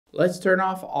Let's turn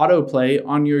off autoplay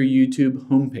on your YouTube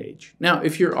homepage. Now,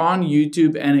 if you're on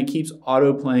YouTube and it keeps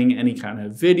autoplaying any kind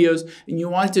of videos and you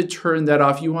want to turn that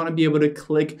off, you want to be able to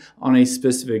click on a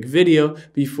specific video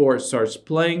before it starts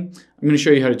playing. I'm going to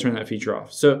show you how to turn that feature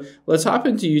off. So let's hop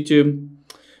into YouTube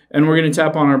and we're going to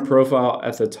tap on our profile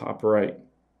at the top right.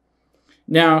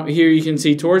 Now, here you can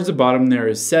see towards the bottom there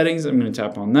is settings. I'm going to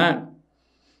tap on that.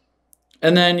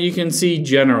 And then you can see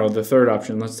general, the third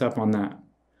option. Let's tap on that.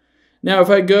 Now,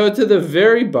 if I go to the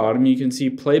very bottom, you can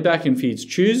see playback and feeds.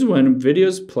 Choose when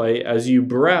videos play as you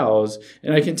browse,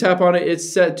 and I can tap on it.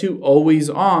 It's set to always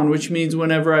on, which means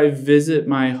whenever I visit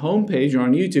my homepage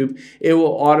on YouTube, it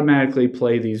will automatically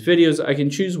play these videos. I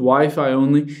can choose Wi-Fi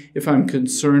only if I'm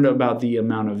concerned about the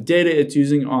amount of data it's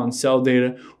using on cell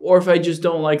data, or if I just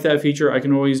don't like that feature, I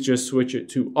can always just switch it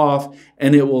to off,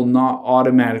 and it will not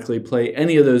automatically play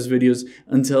any of those videos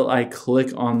until I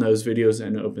click on those videos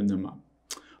and open them up.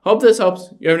 Hope this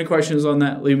helps. If you have any questions on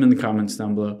that, leave them in the comments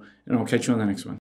down below, and I'll catch you on the next one.